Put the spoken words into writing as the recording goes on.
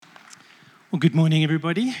Well, good morning,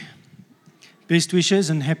 everybody. Best wishes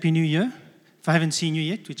and Happy New Year. If I haven't seen you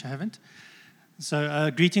yet, which I haven't.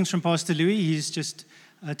 So greetings from Pastor Louis. He's just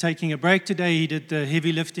taking a break today. He did the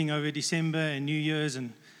heavy lifting over December and New Year's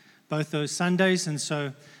and both those Sundays. And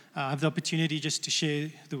so I have the opportunity just to share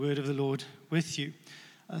the word of the Lord with you.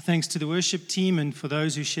 Thanks to the worship team and for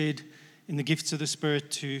those who shared in the gifts of the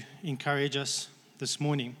Spirit to encourage us this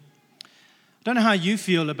morning. I don't know how you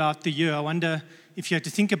feel about the year. I wonder if you had to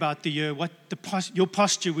think about the year, what your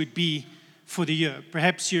posture would be for the year.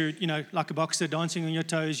 Perhaps you're, like a boxer dancing on your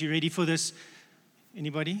toes. You ready for this?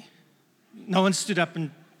 Anybody? No one stood up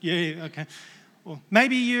and, yeah, okay. Or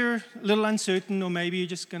maybe you're a little uncertain, or maybe you're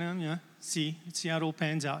just going to, see how it all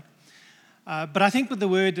pans out. But I think with the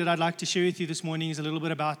word that I'd like to share with you this morning is a little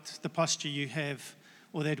bit about the posture you have,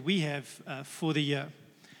 or that we have for the year.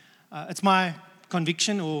 It's my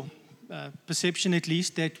conviction, or perception at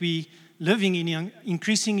least, that we living in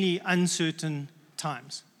increasingly uncertain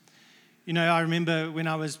times. I remember when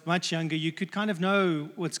I was much younger, you could kind of know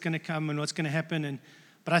what's going to come and what's going to happen.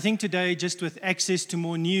 But I think today, just with access to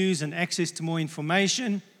more news and access to more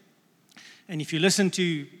information, and if you listen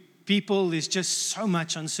to people, there's just so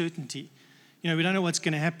much uncertainty. We don't know what's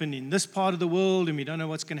going to happen in this part of the world, and we don't know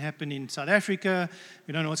what's going to happen in South Africa.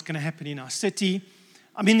 We don't know what's going to happen in our city.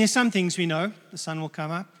 I mean, there's some things we know. The sun will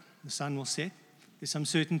come up, the sun will set. There's some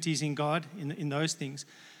certainties in God in those things.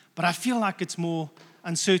 But I feel like it's more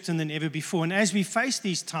uncertain than ever before. And as we face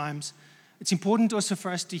these times, it's important also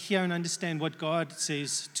for us to hear and understand what God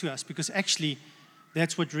says to us, because actually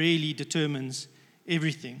that's what really determines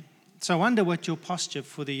everything. So I wonder what your posture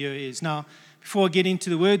for the year is. Now, before I get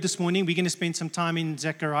into the word this morning, we're going to spend some time in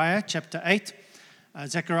Zechariah chapter 8.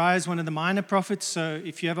 Zechariah is one of the minor prophets, so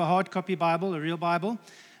if you have a hard copy Bible, a real Bible,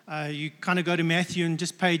 you kind of go to Matthew and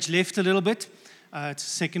just page left a little bit. It's the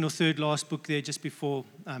second or third last book there just before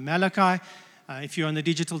Malachi. If you're on the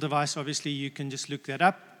digital device, obviously you can just look that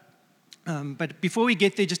up. But before we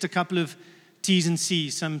get there, just a couple of T's and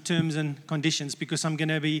C's, some terms and conditions, because I'm going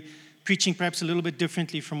to be preaching perhaps a little bit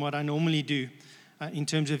differently from what I normally do in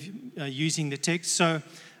terms of using the text. So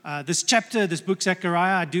this chapter, this book,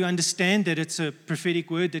 Zechariah, I do understand that it's a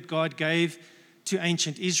prophetic word that God gave to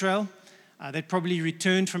ancient Israel. They'd probably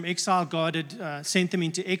returned from exile. God had sent them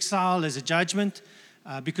into exile as a judgment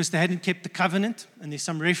because they hadn't kept the covenant. And there's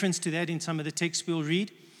some reference to that in some of the texts we'll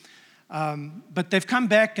read. But they've come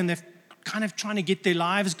back and they're kind of trying to get their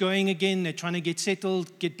lives going again. They're trying to get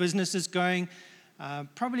settled, get businesses going.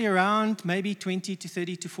 Probably around maybe 20 to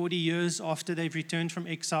 30 to 40 years after they've returned from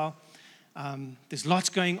exile. There's lots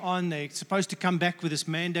going on. They're supposed to come back with this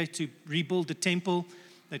mandate to rebuild the temple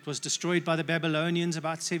that was destroyed by the Babylonians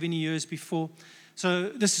about 70 years before. So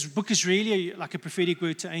this book is really like a prophetic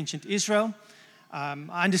word to ancient Israel.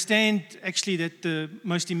 I understand actually that the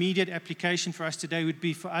most immediate application for us today would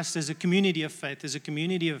be for us as a community of faith, as a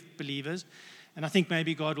community of believers. And I think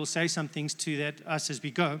maybe God will say some things to that us as we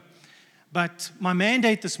go. But my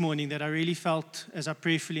mandate this morning that I really felt as I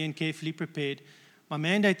prayerfully and carefully prepared, my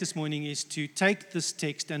mandate this morning is to take this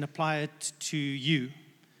text and apply it to you,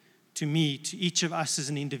 to me, to each of us as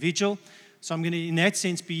an individual. So I'm going to, in that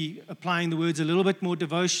sense, be applying the words a little bit more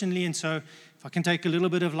devotionally. And so if I can take a little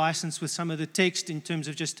bit of license with some of the text in terms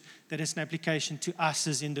of just that it's an application to us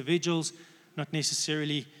as individuals, not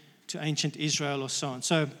necessarily to ancient Israel or so on.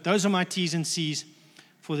 So those are my T's and C's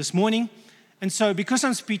for this morning. And so because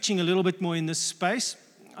I'm speaking a little bit more in this space,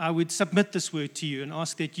 I would submit this word to you and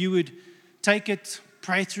ask that you would take it,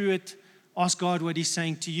 pray through it, ask God what He's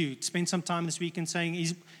saying to you. Spend some time this weekend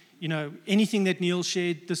saying, anything that Neil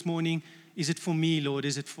shared this morning, is it for me, Lord?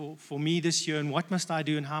 Is it for me this year? And what must I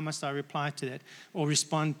do and how must I reply to that or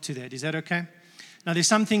respond to that? Is that okay? Now, there's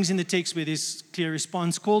some things in the text where there's clear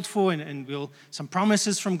response called for and some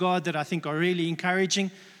promises from God that I think are really encouraging.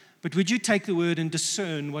 But would you take the word and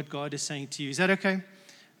discern what God is saying to you? Is that okay?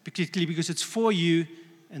 Particularly because it's for you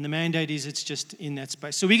and the mandate is it's just in that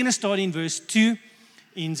space. So we're going to start in verse 2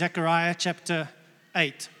 in Zechariah chapter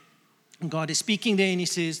 8. And God is speaking there and He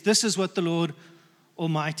says, "This is what the Lord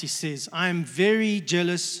Almighty says. I am very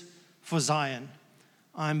jealous for Zion.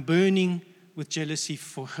 I am burning with jealousy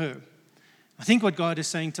for her." I think what God is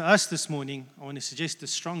saying to us this morning, I want to suggest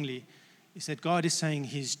this strongly, is that God is saying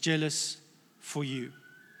He's jealous for you.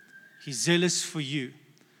 He's zealous for you.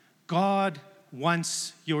 God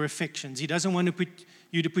wants your affections. He doesn't want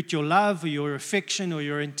you to put your love or your affection or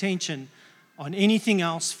your intention on anything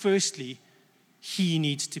else. Firstly, He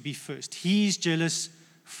needs to be first. He's jealous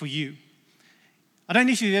for you. I don't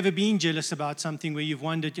know if you've ever been jealous about something where you've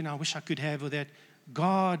wondered, I wish I could have or that.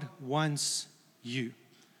 God wants you.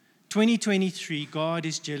 2023, God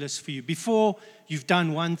is jealous for you. Before you've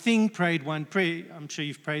done one thing, prayed one prayer, I'm sure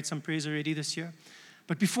you've prayed some prayers already this year,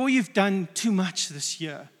 but before you've done too much this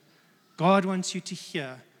year, God wants you to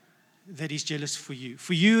hear that He's jealous for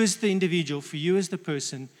you as the individual, for you as the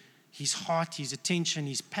person. His heart, His attention,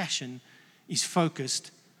 His passion is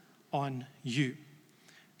focused on you.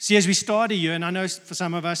 See, as we start a year, and I know for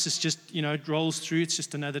some of us it's just, it rolls through, it's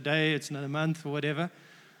just another day, it's another month or whatever.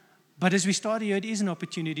 But as we start a year, it is an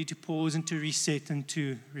opportunity to pause and to reset and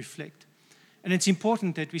to reflect. And it's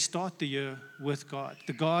important that we start the year with God,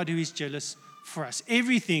 the God who is jealous for us.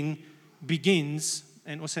 Everything begins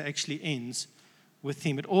and also actually ends with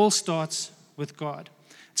Him. It all starts with God.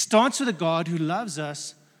 It starts with a God who loves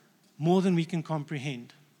us more than we can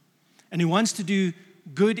comprehend, and who wants to do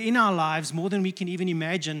good in our lives more than we can even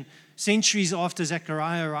imagine. Centuries after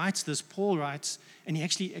Zechariah writes this, Paul writes, and he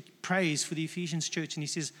actually prays for the Ephesians church, and he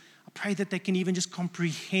says, I pray that they can even just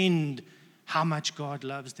comprehend how much God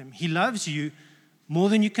loves them. He loves you more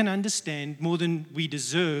than you can understand, more than we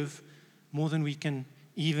deserve, more than we can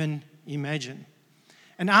even imagine.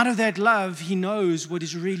 And out of that love, He knows what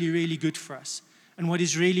is really, really good for us and what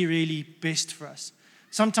is really, really best for us.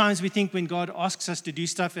 Sometimes we think when God asks us to do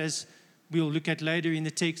stuff, as we'll look at later in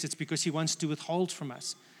the text, it's because He wants to withhold from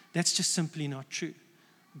us. That's just simply not true.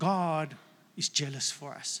 God is jealous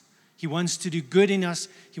for us. He wants to do good in us.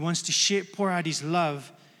 He wants to pour out His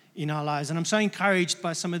love in our lives. And I'm so encouraged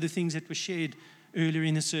by some of the things that were shared earlier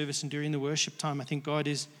in the service and during the worship time. I think God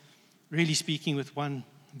is really speaking with one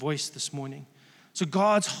voice this morning. So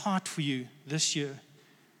God's heart for you this year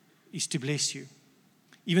is to bless you.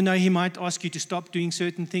 Even though He might ask you to stop doing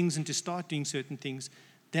certain things and to start doing certain things,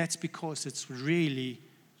 that's because it's really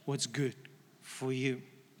what's good for you.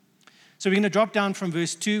 So we're going to drop down from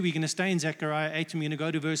verse 2. We're going to stay in Zechariah 8, and we're going to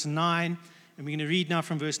go to verse 9. And we're going to read now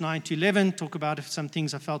from verse 9 to 11, talk about some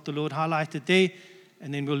things I felt the Lord highlighted there,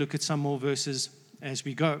 and then we'll look at some more verses as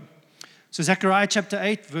we go. So Zechariah chapter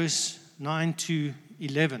 8, verse 9 to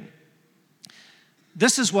 11.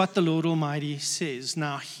 This is what the Lord Almighty says.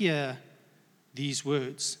 Now hear these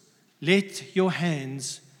words. Let your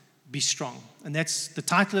hands be strong. And that's the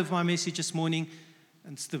title of my message this morning.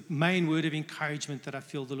 And it's the main word of encouragement that I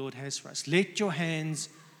feel the Lord has for us. Let your hands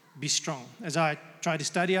be strong. As I try to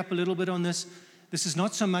study up a little bit on this, this is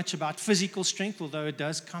not so much about physical strength, although it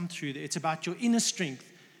does come through there. It's about your inner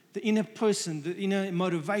strength, the inner person, the inner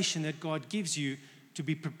motivation that God gives you to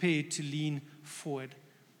be prepared to lean forward.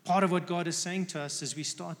 Part of what God is saying to us as we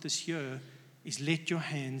start this year is let your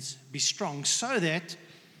hands be strong so that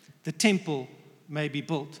the temple may be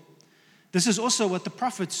built. This is also what the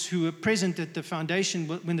prophets who were present at the foundation,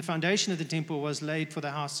 when the foundation of the temple was laid for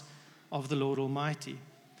the house of the Lord Almighty.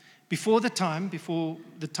 Before the time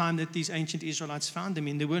that these ancient Israelites found them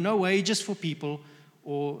in, there were no wages for people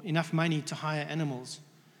or enough money to hire animals.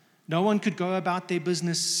 No one could go about their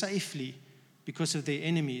business safely because of their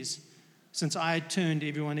enemies. Since I had turned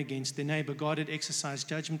everyone against their neighbor, God had exercised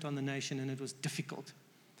judgment on the nation, and it was difficult.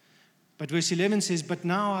 But verse 11 says, but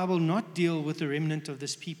now I will not deal with the remnant of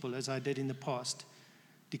this people as I did in the past,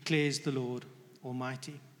 declares the Lord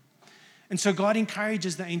Almighty. And so God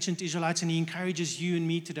encourages the ancient Israelites, and He encourages you and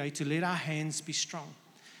me today to let our hands be strong.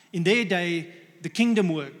 In their day, the kingdom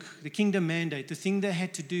work, the kingdom mandate, the thing they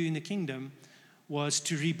had to do in the kingdom was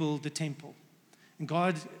to rebuild the temple. And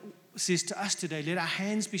God says to us today, let our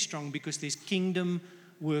hands be strong because there's kingdom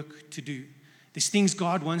work to do. There's things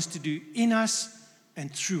God wants to do in us and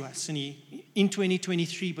through us, and in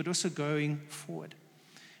 2023, but also going forward.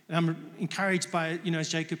 And I'm encouraged by, as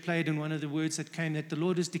Jacob played in one of the words that came, that the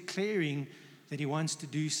Lord is declaring that He wants to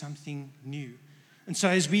do something new. And so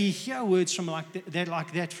as we hear words from like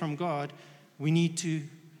that from God, we need to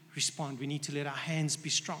respond. We need to let our hands be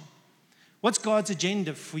strong. What's God's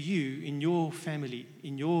agenda for you in your family,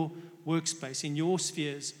 in your workspace, in your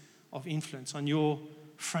spheres of influence, on your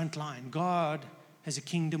front line? God has a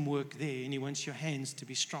kingdom work there, and He wants your hands to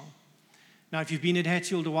be strong. Now, if you've been at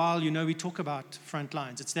Hatfield a while, we talk about front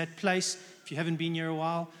lines. It's that place, if you haven't been here a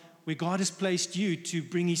while, where God has placed you to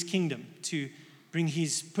bring His kingdom, to bring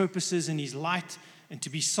His purposes and His light, and to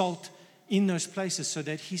be salt in those places so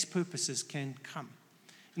that His purposes can come.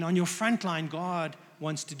 And on your front line, God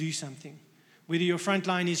wants to do something. Whether your front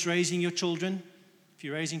line is raising your children, if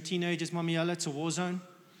you're raising teenagers, Mama Yala, it's a war zone.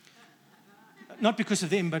 Not because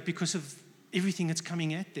of them, but because of everything that's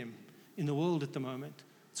coming at them in the world at the moment.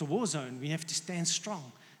 It's a war zone. We have to stand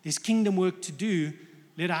strong. There's kingdom work to do.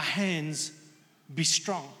 Let our hands be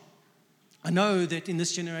strong. I know that in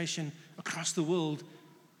this generation, across the world,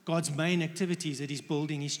 God's main activity is that He's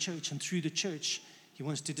building His church, and through the church, He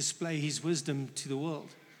wants to display His wisdom to the world.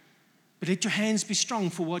 But let your hands be strong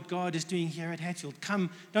for what God is doing here at Hatfield. Come,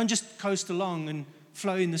 don't just coast along and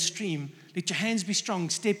flow in the stream. Let your hands be strong.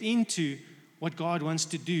 Step into what God wants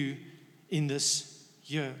to do in this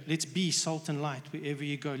year. Let's be salt and light wherever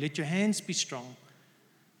you go. Let your hands be strong.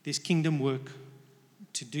 There's kingdom work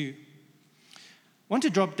to do. I want to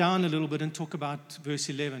drop down a little bit and talk about verse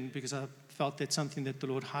 11 because I felt that's something that the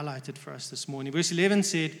Lord highlighted for us this morning. Verse 11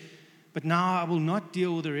 said, "But now I will not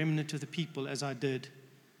deal with the remnant of the people as I did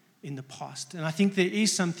in the past." And I think there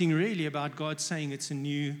is something really about God saying it's a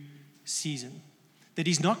new season. That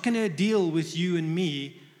He's not going to deal with you and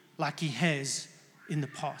me like He has in the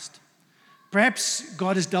past. Perhaps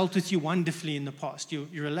God has dealt with you wonderfully in the past. Your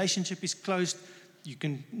relationship is closed. You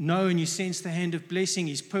can know and you sense the hand of blessing.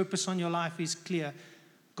 His purpose on your life is clear.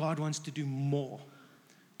 God wants to do more.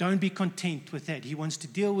 Don't be content with that. He wants to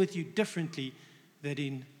deal with you differently than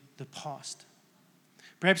in the past.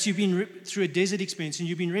 Perhaps you've been through a desert experience and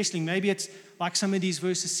you've been wrestling. Maybe it's like some of these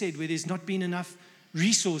verses said, where there's not been enough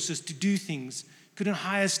resources to do things. Couldn't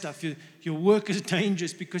hire stuff. Your work is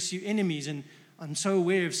dangerous because you're enemies. And I'm so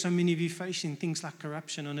aware of so many of you facing things like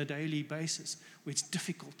corruption on a daily basis, where it's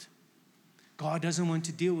difficult. God doesn't want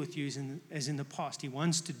to deal with you as in the past. He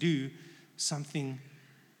wants to do something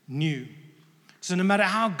new. So no matter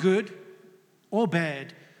how good or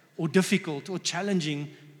bad or difficult or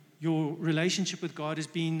challenging your relationship with God has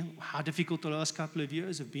been, how difficult the last couple of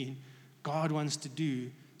years have been, God wants to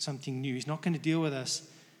do something new. He's not going to deal with us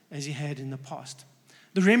as He had in the past.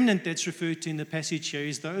 The remnant that's referred to in the passage here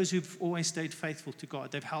is those who've always stayed faithful to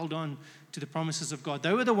God. They've held on to the promises of God.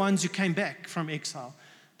 They were the ones who came back from exile.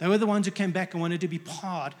 They were the ones who came back and wanted to be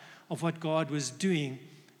part of what God was doing.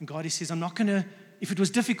 And God, He says, I'm not going to, if it was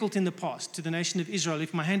difficult in the past to the nation of Israel,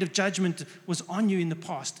 if my hand of judgment was on you in the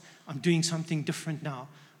past, I'm doing something different now.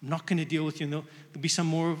 I'm not going to deal with you. And there'll be some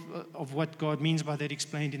more of what God means by that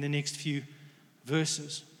explained in the next few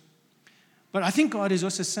verses. But I think God is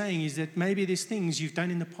also saying is that maybe there's things you've done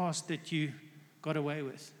in the past that you got away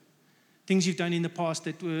with. Things you've done in the past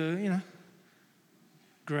that were,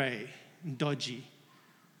 grey and dodgy.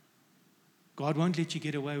 God won't let you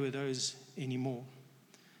get away with those anymore.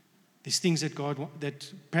 There's things that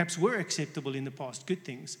perhaps were acceptable in the past, good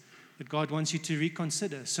things, that God wants you to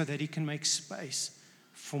reconsider so that He can make space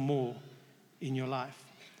for more in your life.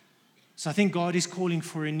 So I think God is calling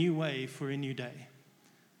for a new way, for a new day.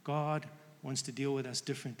 God wants to deal with us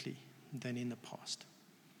differently than in the past.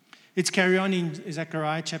 Let's carry on in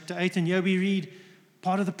Zechariah chapter 8, and here we read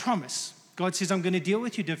part of the promise. God says, I'm going to deal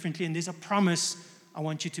with you differently, and there's a promise I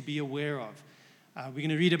want you to be aware of. We're going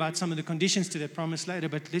to read about some of the conditions to that promise later,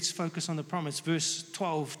 but let's focus on the promise, verse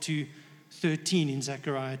 12 to 13 in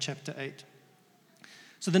Zechariah chapter 8.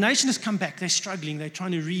 So the nation has come back. They're struggling. They're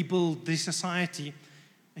trying to rebuild their society,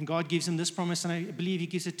 and God gives them this promise, and I believe He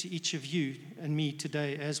gives it to each of you and me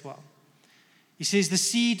today as well. He says, the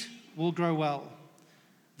seed will grow well,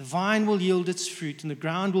 the vine will yield its fruit, and the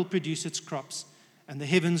ground will produce its crops, and the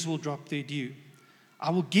heavens will drop their dew. I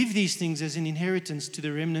will give these things as an inheritance to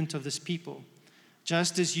the remnant of this people.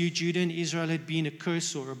 Just as you, Judah and Israel, had been a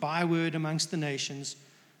curse or a byword amongst the nations,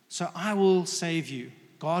 so I will save you.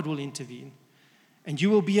 God will intervene, and you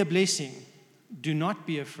will be a blessing. Do not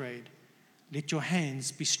be afraid. Let your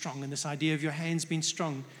hands be strong. And this idea of your hands being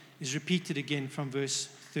strong is repeated again from verse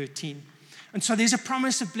 13. And so there's a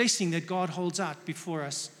promise of blessing that God holds out before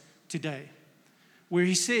us today, where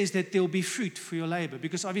He says that there'll be fruit for your labor.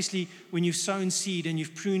 Because obviously when you've sown seed and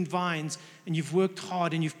you've pruned vines and you've worked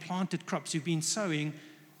hard and you've planted crops, you've been sowing,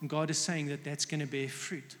 and God is saying that that's going to bear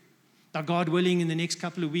fruit. Now, God willing, in the next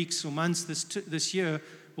couple of weeks or months this year,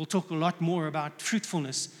 we'll talk a lot more about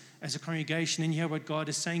fruitfulness as a congregation and hear what God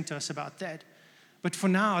is saying to us about that. But for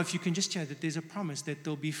now, if you can just hear that there's a promise that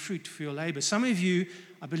there'll be fruit for your labor. Some of you,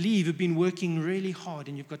 I believe, have been working really hard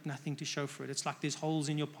and you've got nothing to show for it. It's like there's holes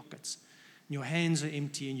in your pockets. And your hands are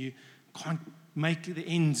empty and you can't make the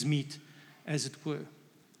ends meet, as it were.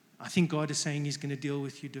 I think God is saying He's going to deal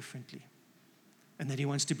with you differently. And that He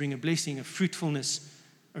wants to bring a blessing, a fruitfulness,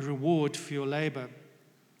 a reward for your labor.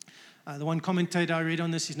 The one commentator I read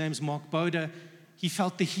on this, his name's Mark Boda. He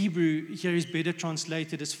felt the Hebrew here is better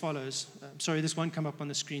translated as follows. Sorry, this won't come up on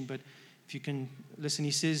the screen, but if you can listen,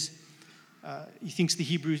 he says, he thinks the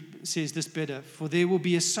Hebrew says this better. For there will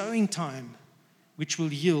be a sowing time which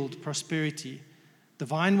will yield prosperity. The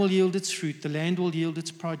vine will yield its fruit, the land will yield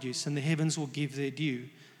its produce, and the heavens will give their due.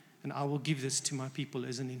 And I will give this to my people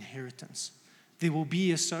as an inheritance. There will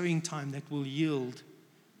be a sowing time that will yield,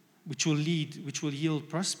 which will yield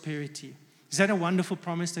prosperity. Is that a wonderful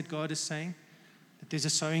promise that God is saying? That there's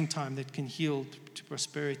a sowing time that can yield to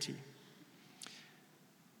prosperity.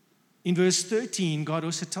 In verse 13, God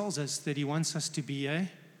also tells us that he wants us to be a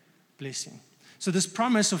blessing. So this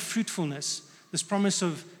promise of fruitfulness, this promise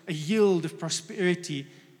of a yield of prosperity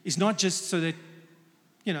is not just so that,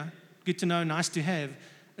 good to know, nice to have.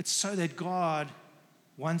 It's so that God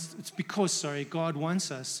wants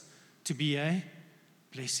us to be a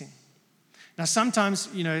blessing. Now, sometimes,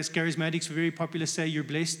 as charismatics very popular say, you're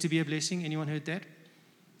blessed to be a blessing. Anyone heard that?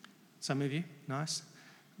 Some of you? Nice.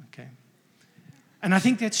 Okay. And I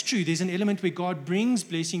think that's true. There's an element where God brings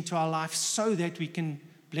blessing to our life so that we can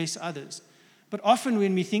bless others. But often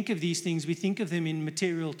when we think of these things, we think of them in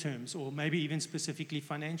material terms or maybe even specifically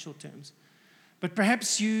financial terms. But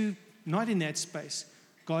perhaps you're not in that space.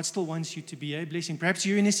 God still wants you to be a blessing. Perhaps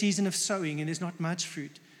you're in a season of sowing and there's not much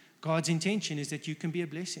fruit. God's intention is that you can be a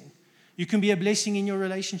blessing. You can be a blessing in your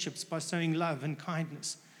relationships by sowing love and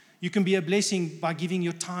kindness. You can be a blessing by giving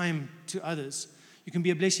your time to others. You can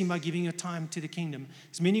be a blessing by giving your time to the kingdom.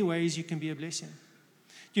 There's many ways you can be a blessing.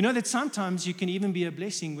 You know that sometimes you can even be a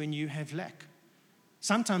blessing when you have lack.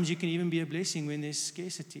 Sometimes you can even be a blessing when there's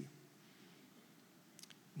scarcity.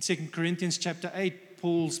 In 2 Corinthians chapter 8,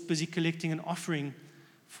 Paul's busy collecting an offering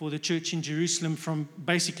for the church in Jerusalem from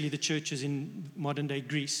basically the churches in modern-day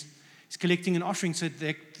Greece. He's collecting an offering so that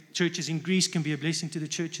the churches in Greece can be a blessing to the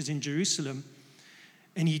churches in Jerusalem.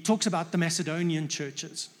 And he talks about the Macedonian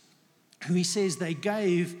churches, who he says they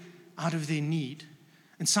gave out of their need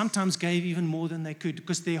and sometimes gave even more than they could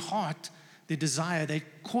because their heart, their desire, they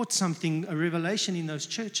caught something, a revelation in those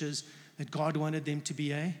churches that God wanted them to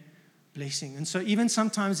be a blessing. And so even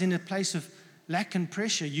sometimes in a place of lack and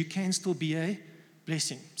pressure, you can still be a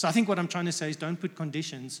blessing. So I think what I'm trying to say is don't put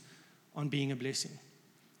conditions on being a blessing.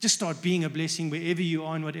 Just start being a blessing wherever you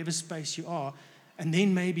are, in whatever space you are, and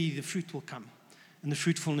then maybe the fruit will come and the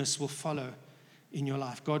fruitfulness will follow in your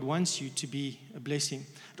life. God wants you to be a blessing.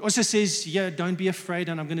 It also says, don't be afraid,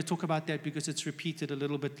 and I'm going to talk about that because it's repeated a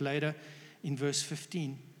little bit later in verse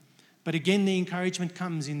 15. But again, the encouragement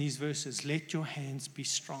comes in these verses. Let your hands be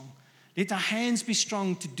strong. Let our hands be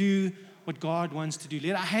strong to do what God wants to do.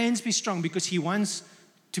 Let our hands be strong because he wants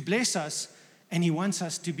to bless us and he wants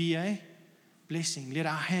us to be a blessing. Let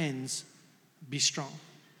our hands be strong.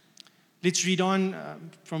 Let's read on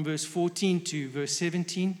from verse 14 to verse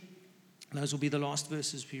 17. Those will be the last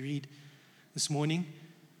verses we read this morning.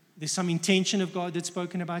 There's some intention of God that's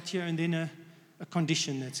spoken about here and then a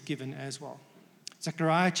condition that's given as well.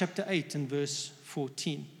 Zechariah chapter 8 and verse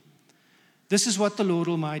 14. This is what the Lord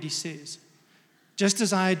Almighty says. Just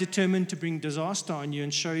as I had determined to bring disaster on you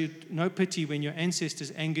and show you no pity when your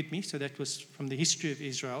ancestors angered me, so that was from the history of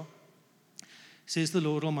Israel, says the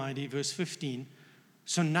Lord Almighty, verse 15,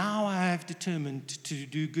 so now I have determined to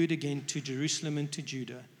do good again to Jerusalem and to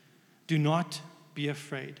Judah. Do not be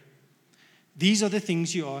afraid. These are the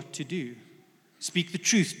things you are to do. Speak the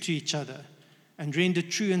truth to each other and render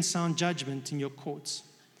true and sound judgment in your courts.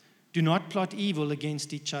 Do not plot evil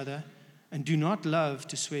against each other and do not love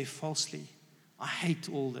to swear falsely. I hate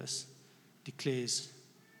all this, declares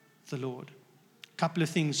the Lord. A couple of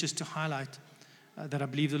things just to highlight that I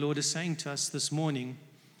believe the Lord is saying to us this morning.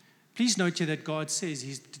 Please note here that God says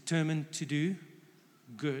he's determined to do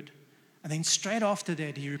good. And then straight after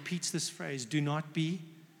that, he repeats this phrase, do not be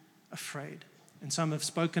afraid. And some have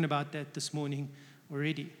spoken about that this morning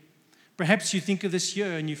already. Perhaps you think of this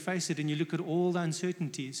year and you face it and you look at all the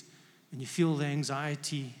uncertainties and you feel the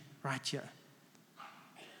anxiety right here.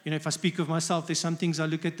 If I speak of myself, there's some things I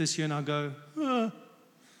look at this year and I go,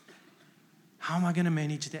 how am I going to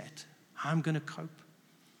manage that? How am I going to cope?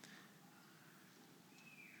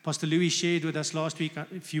 Pastor Louis shared with us last week,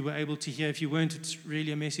 if you were able to hear, if you weren't, it's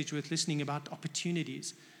really a message worth listening about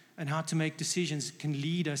opportunities and how to make decisions can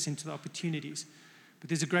lead us into the opportunities. But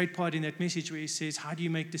there's a great part in that message where he says, how do you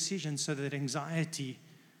make decisions so that anxiety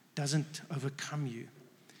doesn't overcome you?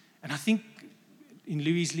 And I think in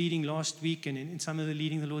Louis' leading last week and in some of the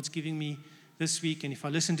leading the Lord's giving me this week, and if I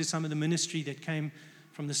listen to some of the ministry that came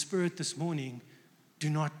from the Spirit this morning, do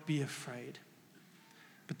not be afraid.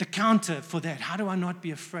 But the counter for that, how do I not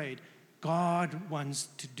be afraid? God wants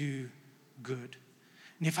to do good.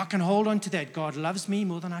 And if I can hold on to that, God loves me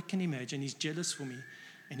more than I can imagine. He's jealous for me.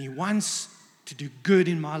 And he wants to do good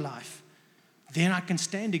in my life. Then I can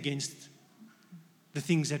stand against the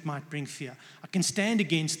things that might bring fear. I can stand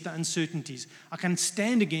against the uncertainties. I can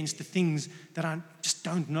stand against the things that I just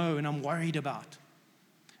don't know and I'm worried about.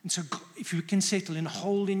 And so if you can settle and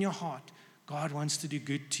hold in your heart, God wants to do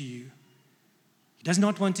good to you. He does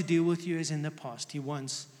not want to deal with you as in the past. He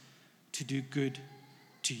wants to do good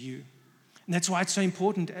to you. And that's why it's so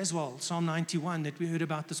important as well. Psalm 91 that we heard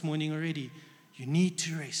about this morning already. You need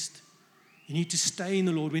to rest You need to stay in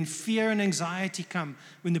the Lord. When fear and anxiety come,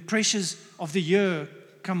 when the pressures of the year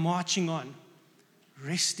come marching on,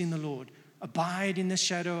 rest in the Lord. Abide in the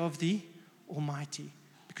shadow of the Almighty,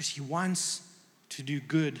 because He wants to do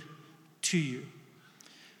good to you.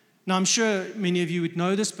 Now, I'm sure many of you would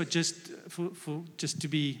know this, but just to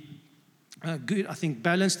be good, I think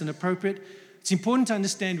balanced and appropriate, it's important to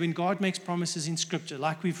understand when God makes promises in Scripture,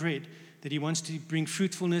 like we've read, that He wants to bring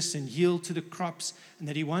fruitfulness and yield to the crops, and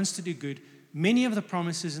that He wants to do good. Many of the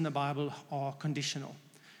promises in the Bible are conditional.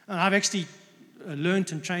 And I've actually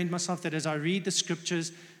learned and trained myself that as I read the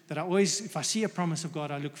Scriptures, that I always, if I see a promise of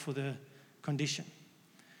God, I look for the condition.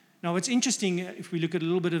 Now, what's interesting, if we look at a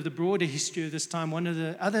little bit of the broader history of this time, one of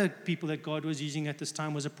the other people that God was using at this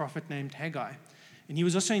time was a prophet named Haggai. And he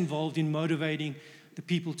was also involved in motivating the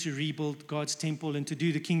people to rebuild God's temple and to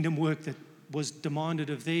do the kingdom work that was demanded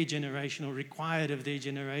of their generation or required of their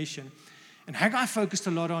generation. And Haggai focused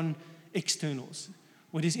a lot on externals.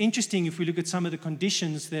 What is interesting, if we look at some of the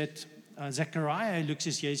conditions that Zechariah looks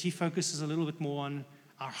at here, is he focuses a little bit more on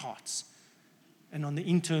our hearts and on the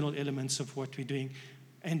internal elements of what we're doing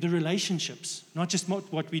and the relationships, not just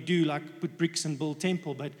what we do, like put bricks and build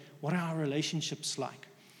temple, but what are our relationships like?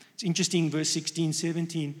 It's interesting, verse 16,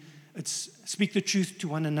 17, it's speak the truth to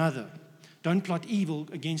one another. Don't plot evil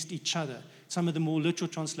against each other. Some of the more literal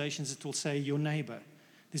translations, it will say your neighbor.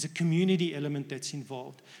 There's a community element that's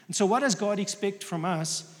involved. And so what does God expect from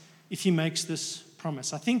us if He makes this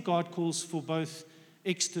promise? I think God calls for both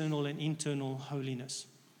external and internal holiness.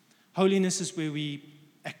 Holiness is where we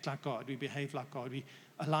act like God, we behave like God, we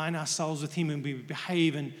align ourselves with Him, and we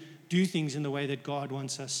behave and do things in the way that God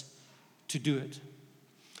wants us to do it.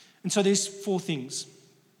 And so there's 4 things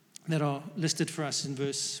that are listed for us in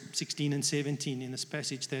verse 16 and 17 in this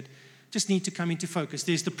passage that just need to come into focus.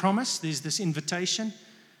 There's the promise, there's this invitation,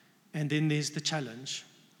 and then there's the challenge.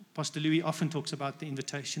 Pastor Louis often talks about the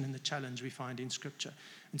invitation and the challenge we find in Scripture.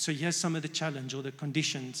 And so here's some of the challenge or the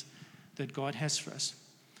conditions that God has for us.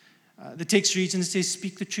 The text reads and it says,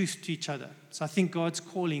 speak the truth to each other. So I think God's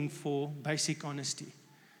calling for basic honesty.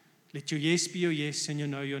 Let your yes be your yes and your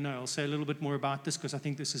no, your no. I'll say a little bit more about this because I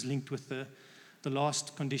think this is linked with the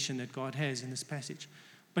last condition that God has in this passage.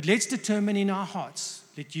 But let's determine in our hearts,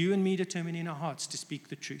 let you and me determine in our hearts to speak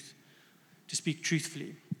the truth, to speak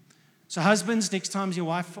truthfully. So husbands, next time your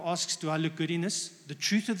wife asks, do I look good in this? The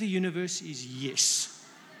truth of the universe is yes.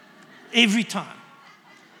 Every time.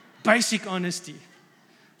 Basic honesty.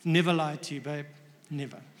 Never lied to you, babe.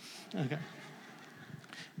 Never. Okay.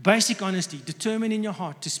 Basic honesty. Determine in your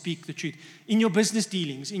heart to speak the truth. In your business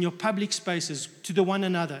dealings, in your public spaces, to the one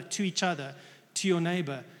another, to each other, to your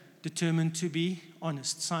neighbor, determine to be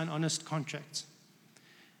honest. Sign honest contracts.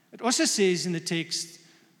 It also says in the text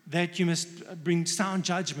that you must bring sound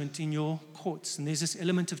judgment in your courts. And there's this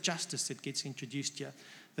element of justice that gets introduced here.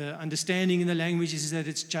 The understanding in the language is that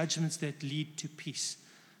it's judgments that lead to peace.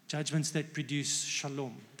 Judgments that produce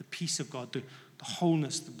shalom, the peace of God, the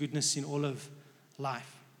wholeness, the goodness in all of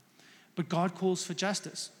life. But God calls for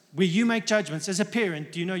justice. Where you make judgments, as a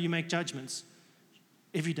parent, do you know you make judgments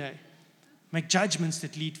every day? Make judgments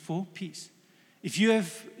that lead for peace. If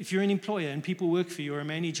you're an employer and people work for you, or a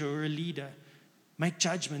manager or a leader, make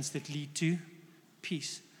judgments that lead to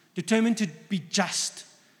peace. Determined to be just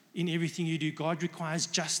in everything you do. God requires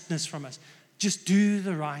justness from us. Just do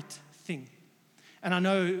the right thing. And I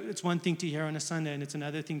know it's one thing to hear on a Sunday, and it's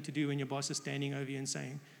another thing to do when your boss is standing over you and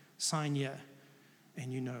saying, sign here,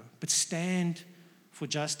 and you know. But stand for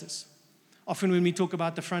justice. Often when we talk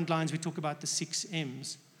about the front lines, we talk about the 6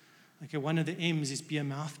 M's. Okay, one of the M's is be a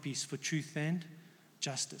mouthpiece for truth and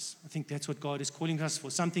justice. I think that's what God is calling us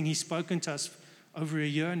for, something He's spoken to us over a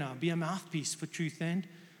year now. Be a mouthpiece for truth and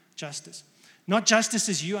justice. Not justice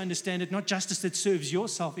as you understand it, not justice that serves your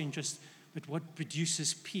self-interest, but what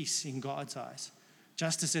produces peace in God's eyes.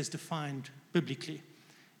 Justice as defined biblically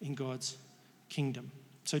in God's kingdom.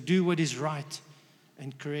 So do what is right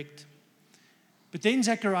and correct. But then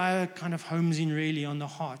Zechariah kind of homes in really on the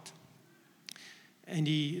heart. And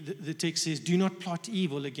the text says, do not plot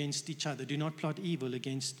evil against each other. Do not plot evil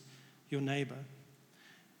against your neighbor.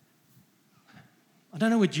 I don't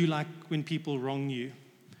know what you like when people wrong you.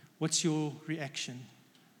 What's your reaction?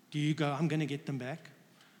 Do you go, I'm going to get them back?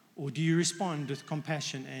 Or do you respond with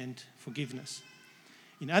compassion and forgiveness?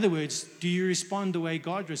 In other words, do you respond the way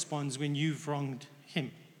God responds when you've wronged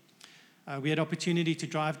Him? We had opportunity to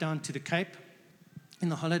drive down to the Cape in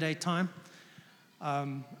the holiday time. I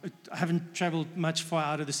haven't traveled much far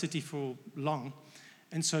out of the city for long.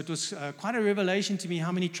 And so it was quite a revelation to me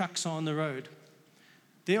how many trucks are on the road.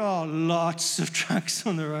 There are lots of trucks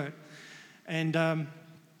on the road. And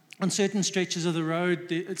on certain stretches of the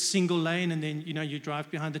road, it's single lane, and then, you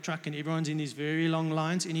drive behind the truck and everyone's in these very long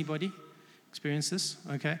lines. Anybody experience this?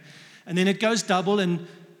 Okay. And then it goes double, and,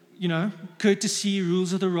 courtesy,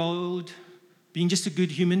 rules of the road, being just a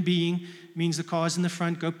good human being means the cars in the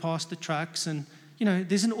front go past the trucks, and,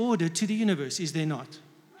 there's an order to the universe, is there not?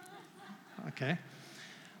 Okay.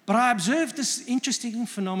 But I observed this interesting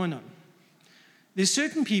phenomenon. There's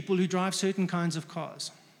certain people who drive certain kinds of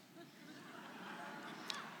cars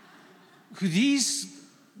who these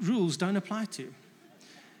rules don't apply to.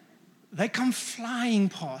 They come flying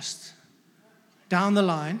past down the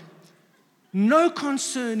line, no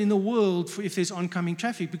concern in the world for if there's oncoming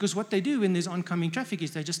traffic, because what they do when there's oncoming traffic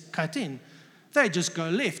is they just cut in. They just go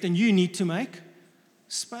left, and you need to make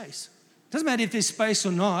space. Doesn't matter if there's space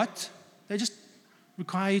or not, they just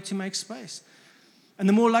require you to make space. And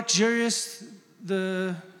the more luxurious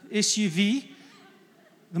the SUV,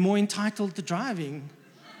 the more entitled the driving.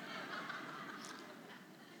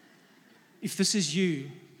 If this is you,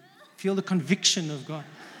 feel the conviction of God.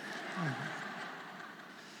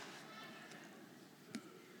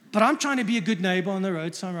 But I'm trying to be a good neighbor on the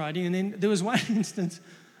road, so I'm riding. And then there was one instance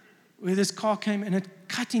where this car came and it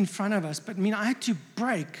cut in front of us. But I had to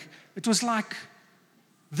brake. It was like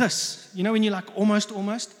this. When you're like almost,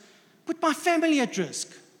 put my family at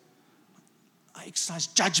risk. I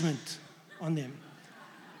exercised judgment on them.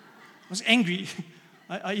 I was angry.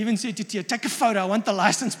 I even said to Tia, take a photo, I want the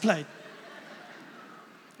license plate.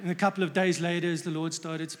 And a couple of days later, as the Lord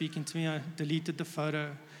started speaking to me, I deleted the photo,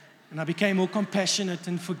 and I became more compassionate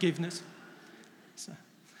and forgiveness. So,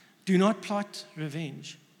 do not plot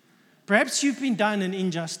revenge. Perhaps you've been done an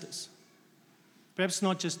injustice. Perhaps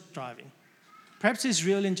not just driving. Perhaps there's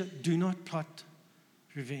real injustice. Do not plot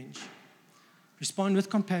revenge. Respond with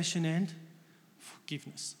compassion and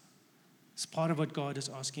forgiveness. It's part of what God is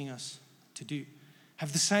asking us to do.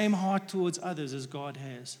 Have the same heart towards others as God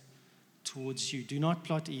has towards you. Do not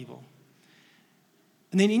plot evil.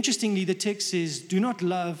 And then interestingly, the text says, do not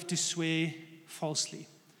love to swear falsely.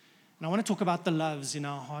 And I want to talk about the loves in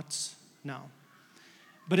our hearts now.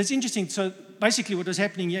 But it's interesting. So basically what was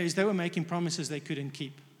happening here is they were making promises they couldn't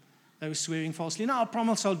keep. They were swearing falsely. No, I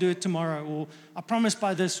promise I'll do it tomorrow, or I promise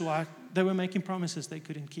by this, or they were making promises they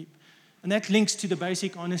couldn't keep. And that links to the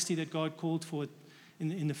basic honesty that God called for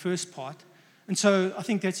in the first part. And so I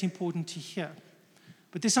think that's important to hear.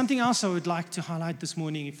 But there's something else I would like to highlight this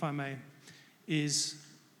morning, if I may, is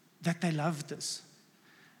that they love this.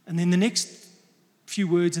 And then the next few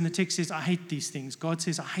words in the text says, I hate these things. God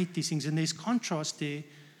says, I hate these things. And there's contrast there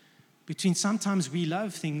between sometimes we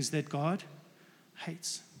love things that God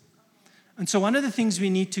hates. And so one of the things we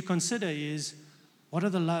need to consider is, what are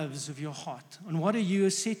the loves of your heart? And what are you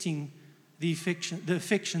setting the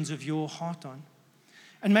affections of your heart on?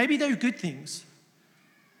 And maybe they're good things,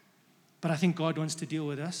 but I think God wants to deal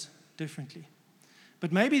with us differently.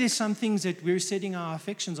 But maybe there's some things that we're setting our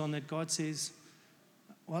affections on that God says,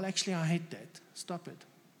 well, actually, I hate that. Stop it.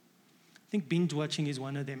 I think binge watching is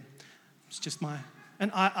one of them. It's just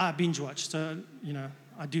and I binge watch, so,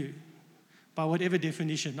 I do. By whatever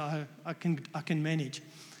definition, I can manage.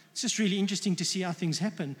 It's just really interesting to see how things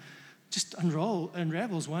happen. Just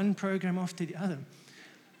unravels one program after the other.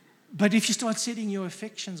 But if you start setting your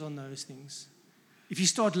affections on those things, if you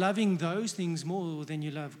start loving those things more than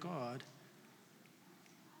you love God,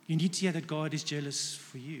 you need to hear that God is jealous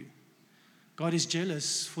for you. God is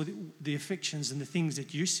jealous for the affections and the things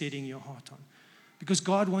that you're setting your heart on. Because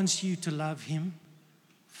God wants you to love Him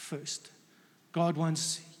first. God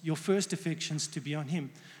wants your first affections to be on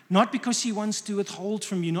Him. Not because He wants to withhold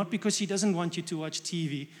from you, not because He doesn't want you to watch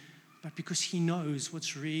TV, but because He knows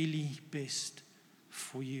what's really best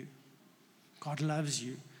for you. God loves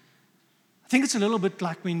you. I think it's a little bit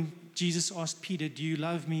like when Jesus asked Peter, do you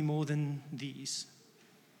love me more than these?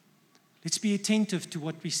 Let's be attentive to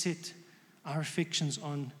what we set our affections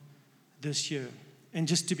on this year. And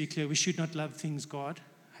just to be clear, we should not love things God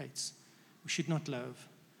hates. We should not love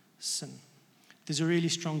sin. There's a really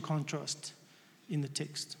strong contrast in the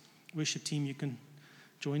text. Worship team, you can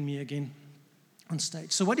join me again on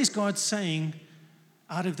stage. So what is God saying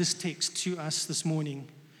out of this text to us this morning?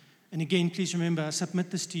 And again, please remember, I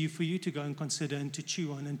submit this to you for you to go and consider and to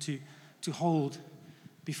chew on and to hold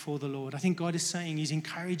before the Lord. I think God is saying, He's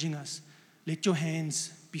encouraging us, let your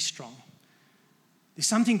hands be strong. There's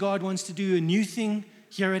something God wants to do, a new thing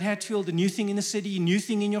here at Hatfield, a new thing in the city, a new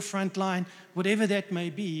thing in your front line, whatever that may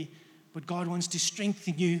be. But God wants to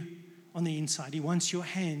strengthen you on the inside. He wants your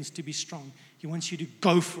hands to be strong. He wants you to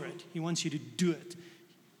go for it. He wants you to do it.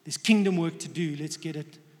 There's kingdom work to do. Let's get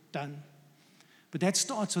it done. But that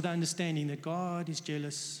starts with the understanding that God is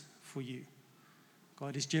jealous for you.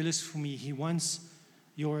 God is jealous for me. He wants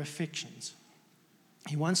your affections.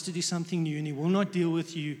 He wants to do something new, and He will not deal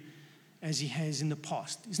with you as He has in the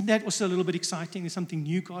past. Isn't that also a little bit exciting? There's something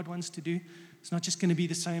new God wants to do. It's not just going to be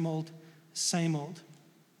the same old, same old.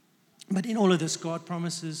 But in all of this, God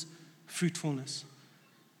promises fruitfulness.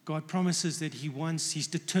 God promises that He's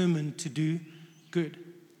determined to do good.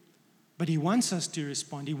 But He wants us to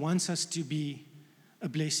respond. He wants us to be a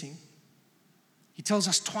blessing. He tells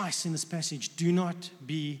us twice in this passage, do not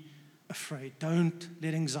be afraid. Don't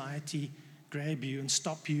let anxiety grab you and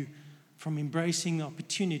stop you from embracing the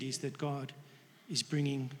opportunities that God is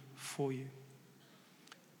bringing for you.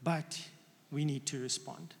 But we need to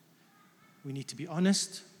respond. We need to be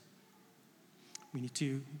honest. We need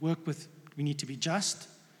to we need to be just.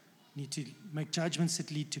 We need to make judgments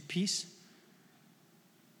that lead to peace.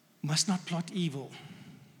 We must not plot evil.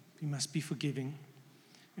 We must be forgiving.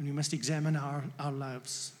 And we must examine our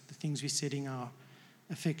lives, the things we're setting our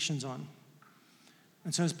affections on.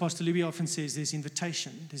 And so as Pastor Louis often says, there's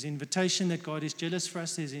invitation. There's invitation that God is jealous for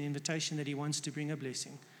us. There's an invitation that He wants to bring a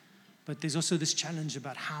blessing. But there's also this challenge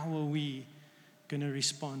about how are we going to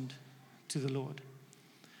respond to the Lord.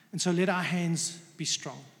 And so let our hands be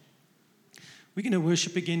strong. We're going to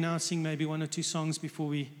worship again now, sing maybe one or two songs before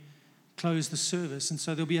we close the service. And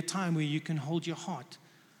so there'll be a time where you can hold your heart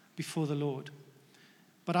before the Lord.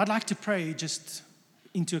 But I'd like to pray just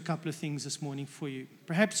into a couple of things this morning for you.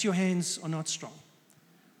 Perhaps your hands are not strong.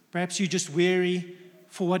 Perhaps you're just weary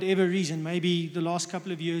for whatever reason. Maybe the last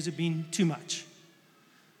couple of years have been too much.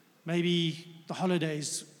 Maybe the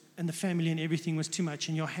holidays and the family and everything was too much,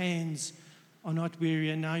 and your hands are not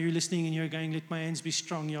weary, and now you're listening and you're going, let my hands be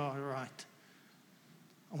strong. Yeah, all right.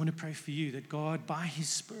 I want to pray for you that God, by His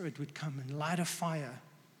Spirit, would come and light a fire,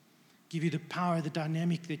 give you the power, the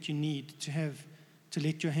dynamic that you need to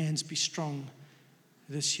let your hands be strong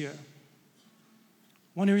this year.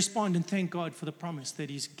 I want to respond and thank God for the promise that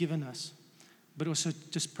He's given us, but also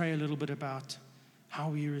just pray a little bit about how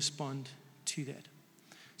we respond to that.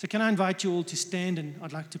 So can I invite you all to stand, and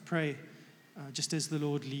I'd like to pray just as the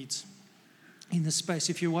Lord leads in this space.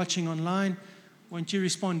 If you're watching online, won't you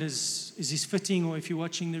respond as is fitting, or if you're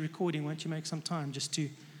watching the recording, won't you make some time just to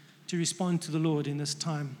respond to the Lord in this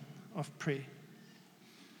time of prayer.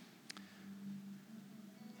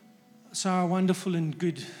 So our wonderful and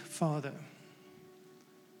good Father,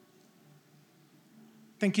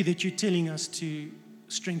 thank you that you're telling us to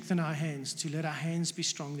strengthen our hands, to let our hands be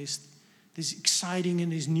strong. There's exciting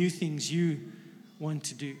and there's new things you want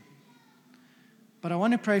to do. But I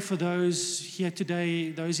want to pray for those here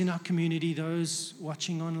today, those in our community, those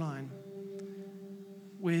watching online,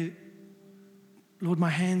 where, Lord, my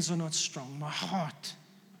hands are not strong. My heart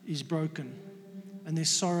is broken, and there's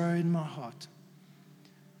sorrow in my heart.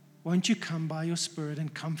 Won't you come by your Spirit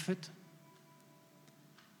and comfort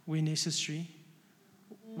where necessary?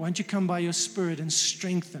 Won't you come by your Spirit and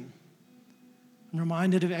strengthen? I'm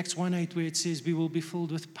reminded of Acts 1:8, where it says, we will be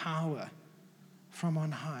filled with power from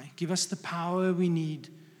on high. Give us the power we need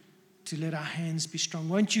to let our hands be strong.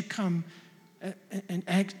 Won't you come and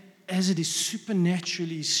act as it is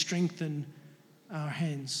supernaturally strengthen our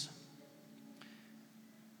hands?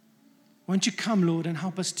 Won't you come, Lord, and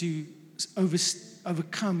help us to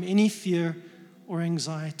overcome any fear or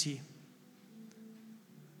anxiety?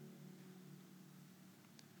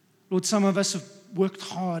 Lord, some of us have worked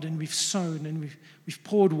hard and we've sown and we've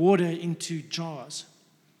poured water into jars.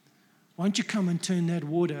 Won't you come and turn that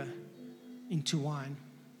water into wine?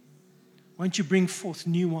 Won't you bring forth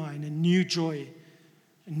new wine and new joy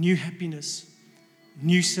and new happiness,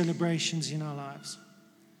 new celebrations in our lives?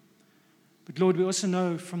 But Lord, we also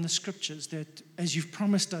know from the scriptures that as you've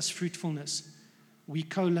promised us fruitfulness, we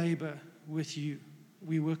co-labor with you.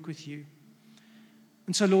 We work with you.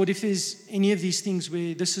 And so, Lord, if there's any of these things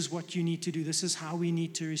where this is what you need to do, this is how we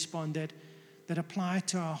need to respond, that apply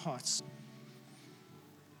to our hearts.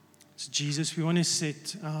 So, Jesus, we want to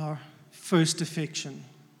set our first affection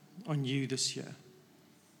on you this year.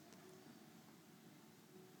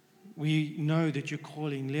 We know that you're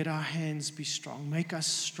calling. Let our hands be strong. Make us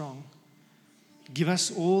strong. Give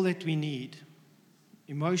us all that we need,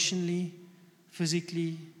 emotionally,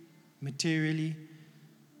 physically, materially,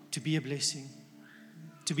 to be a blessing,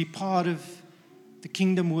 to be part of the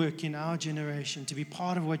kingdom work in our generation, to be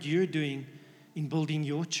part of what you're doing in building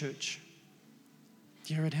your church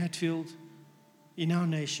here at Hatfield, in our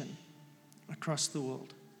nation, across the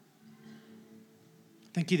world.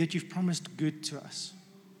 Thank you that you've promised good to us.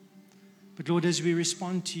 But Lord, as we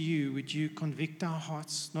respond to you, would you convict our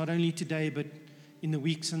hearts, not only today, but in the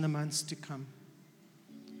weeks and the months to come,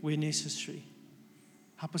 where necessary.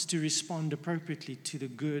 Help us to respond appropriately to the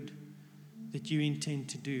good that you intend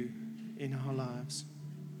to do in our lives.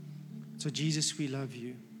 So Jesus, we love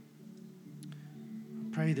you.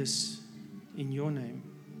 I pray this in your name.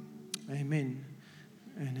 Amen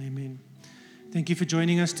and amen. Thank you for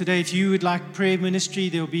joining us today. If you would like prayer ministry,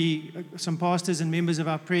 there will be some pastors and members of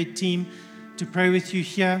our prayer team to pray with you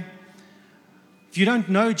here. If you don't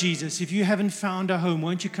know Jesus, if you haven't found a home,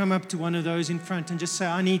 won't you come up to one of those in front and just say,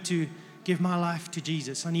 I need to give my life to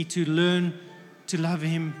Jesus. I need to learn to love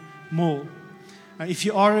him more. If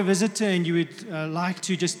you are a visitor and you would like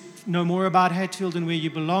to just know more about Hatfield and where you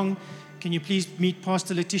belong, can you please meet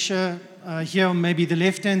Pastor Letitia here on maybe the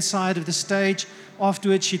left-hand side of the stage?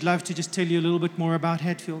 Afterwards, she'd love to just tell you a little bit more about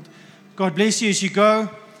Hatfield. God bless you as you go.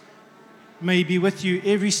 May he be with you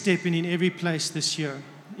every step and in every place this year.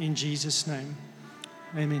 In Jesus' name.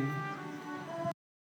 Amen.